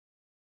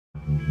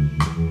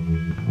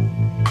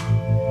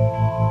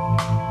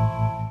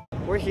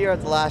here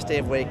at the last day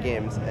of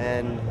Wakegames,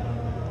 and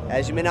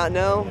as you may not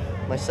know,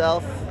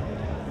 myself,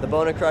 the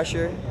Boner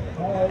Crusher,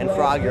 and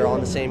Froggy are all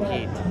in the same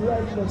heat.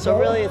 So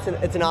really,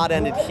 it's an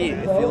odd-ended heat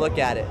if you look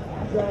at it.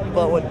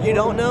 But what you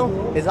don't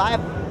know is I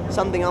have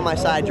something on my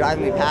side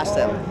driving me past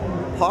them.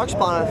 Parks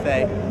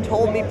Bonifay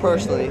told me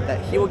personally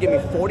that he will give me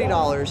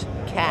 $40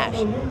 cash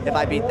if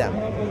I beat them.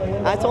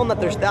 And I told him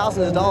that there's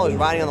thousands of dollars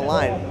riding on the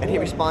line, and he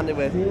responded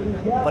with,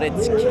 but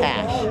it's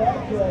cash.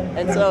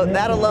 And so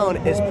that alone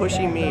is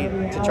pushing me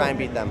to try and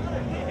beat them.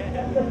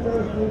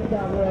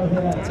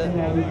 That's it.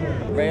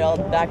 Rail,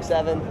 back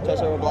 7,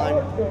 twist over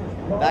blind,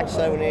 back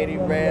 780,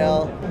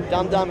 rail,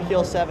 dum-dum,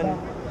 heel 7,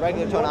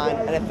 regular toe 9,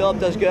 and if Philip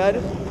does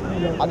good,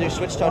 I'll do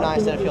switch toe 9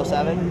 instead of heel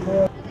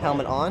 7.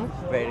 Helmet on,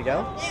 ready to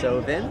go.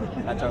 Soven,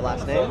 that's our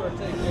last name.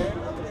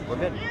 We're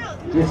good.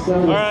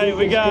 Alright,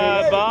 we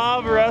got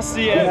Bob,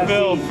 Rusty, and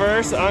Phil.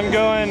 First, I'm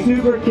gonna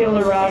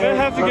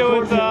have to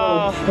go with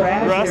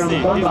Rusty.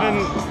 He's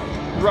been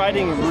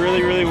riding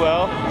really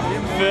well.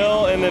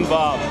 Phil and then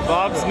Bob.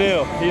 Bob's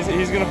new.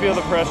 He's gonna feel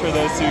the pressure of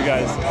those two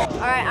guys.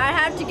 Alright, I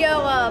have to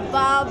go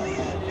Bob,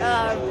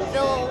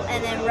 Phil,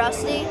 and then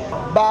Rusty.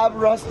 Bob,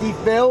 Rusty,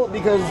 Phil,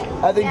 because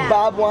I think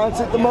Bob wants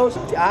it the most.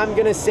 I'm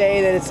gonna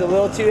say that it's a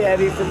little too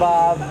heavy for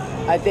Bob.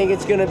 I think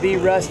it's gonna be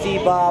Rusty,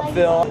 Bob,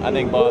 Phil. I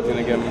think Bob's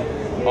gonna give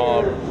them all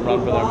a run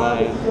for their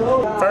money.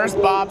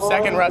 First Bob,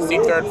 second Rusty,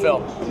 third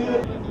Phil.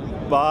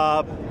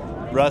 Bob,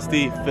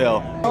 Rusty,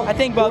 Phil. I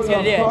think Bob's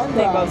gonna do it. I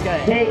think Bob's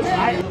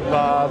gonna.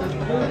 Bob,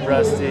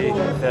 Rusty,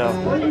 Phil.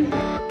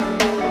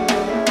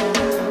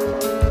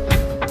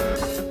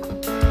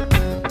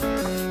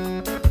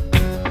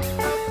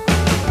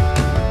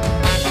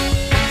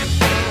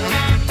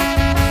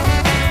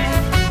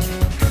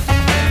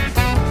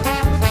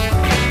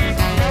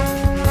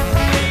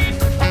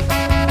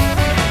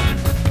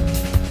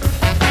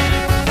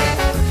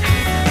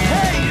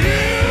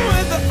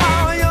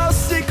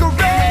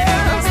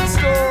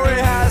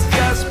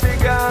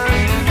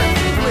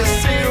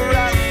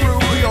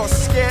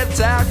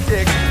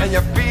 And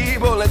your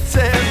feeble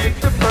attempt at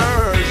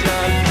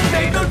diversion.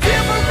 Make no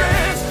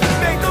difference,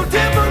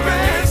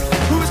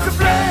 who's to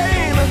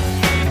blame?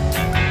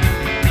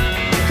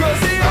 Cause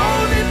the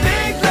only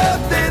thing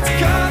left that's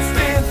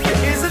constant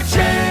is a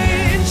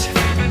change.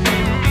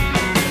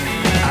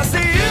 I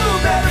say you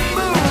better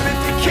move if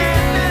you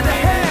can't lend a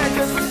hand,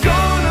 cause we're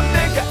gonna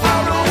make it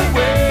our own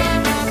way.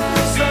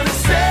 Sun is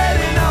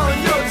setting on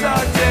your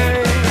dark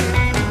day.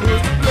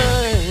 Who's to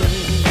blame?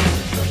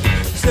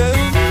 So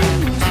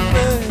who's to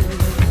blame?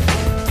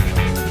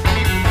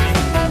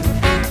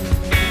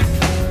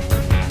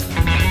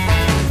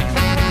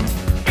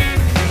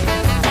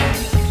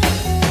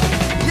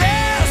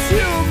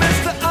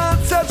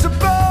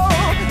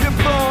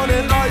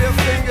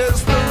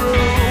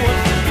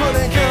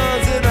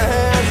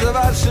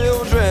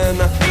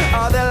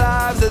 All their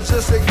lives are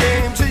just a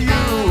game to you.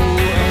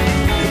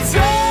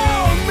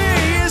 Tell me,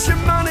 is your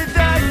money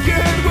that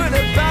good? Would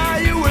it buy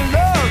you a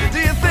love? Do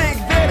you think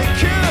that it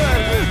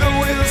could? The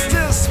wheel's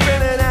still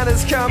spinning and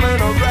it's coming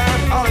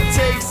around. All it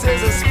takes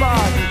is a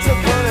spark to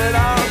put it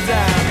all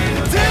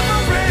down.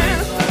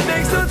 Difference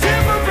makes no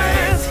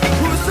difference.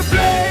 Who's to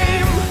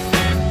blame?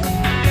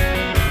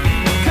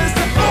 Cause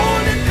the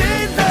only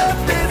thing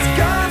left that's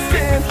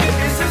constant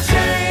is a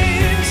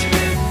change.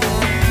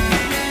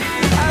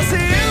 I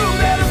see you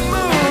better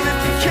move if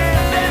you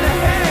can't lend a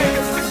hand,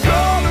 cause we're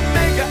gonna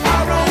make it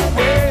our own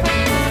way.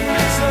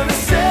 Sun is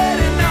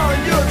setting on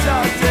your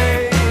dark day.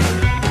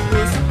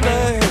 Who's to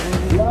blame?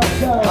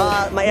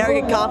 My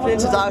arrogant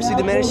confidence is obviously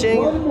diminishing.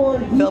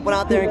 Philip went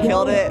out there and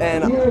killed it,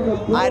 and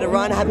I had to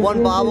run. I had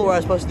one bobble where I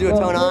was supposed to do a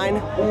toe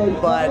 9,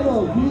 but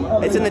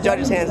it's in the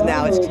judges' hands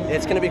now.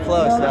 It's going to be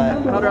close.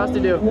 How'd Rusty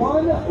do?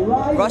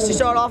 Rusty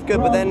started off good,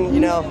 but then, you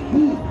know,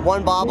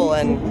 one bobble,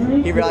 and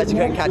he realized he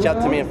couldn't catch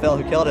up to me and Phil,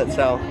 who killed it,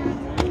 so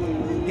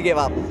he gave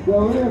up. Who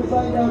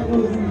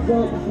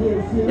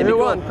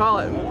won? Call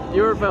it.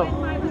 You or Phil?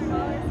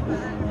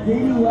 I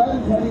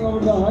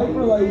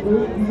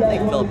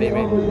think Phil beat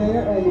me.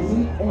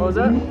 What was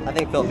that? I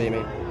think Phil beat me.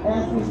 I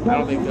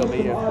don't think Phil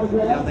beat you. You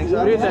don't think so?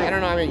 What do you think? I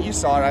don't know, I mean, you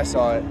saw it, I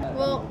saw it.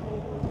 Well,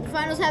 the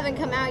finals haven't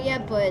come out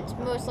yet, but it's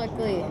most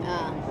likely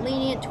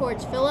lenient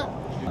towards Philip.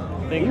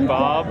 I think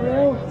Bob,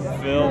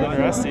 Phil, and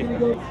Rusty.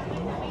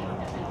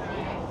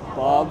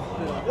 Bob.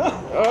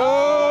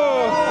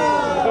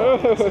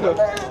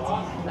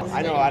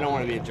 I know I don't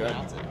want to be a judge.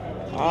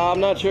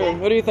 I'm not sure.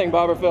 What do you think,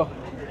 Bob or Phil?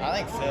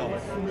 I think Phil.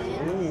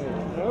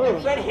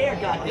 Red hair,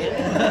 goddamn.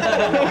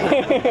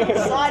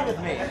 Side with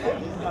me.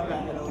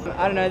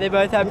 I don't know. They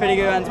both have pretty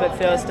good ones, but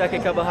Phil stuck a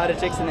couple harder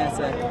chicks in there,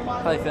 so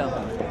probably Phil.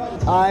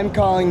 I'm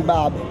calling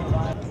Bob.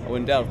 I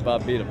wouldn't doubt if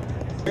Bob beat him.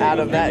 Out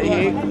of that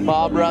heat,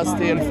 Bob,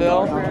 Rusty, and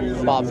Phil,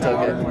 Bob took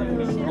it.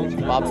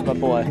 Bob's my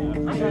boy.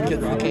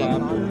 Kid's the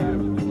king.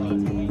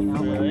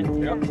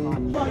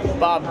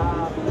 Bob.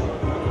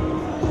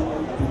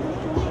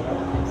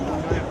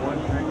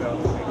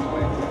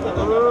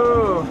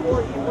 Ooh.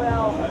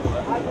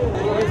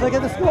 Look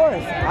at the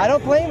scores. I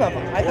don't blame him.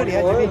 I thought he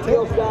had to be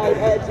too.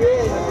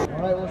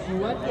 right, well, she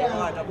went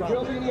down. The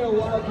girls are going to get a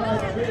wild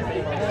card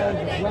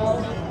as well.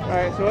 All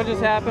right, so what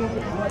just happened?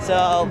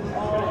 So,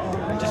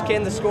 just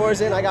came the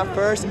scores in. I got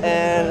first,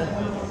 and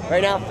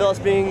right now Phil's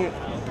being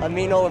a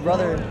mean older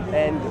brother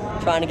and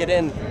trying to get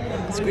in.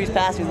 Squeeze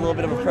past me is a little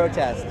bit of a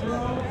protest.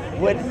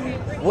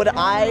 Would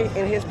I,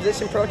 in his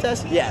position,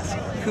 protest? Yes.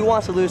 Who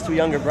wants to lose to a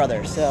younger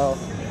brother? So,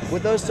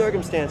 with those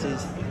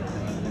circumstances,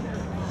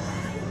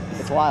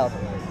 it's wild.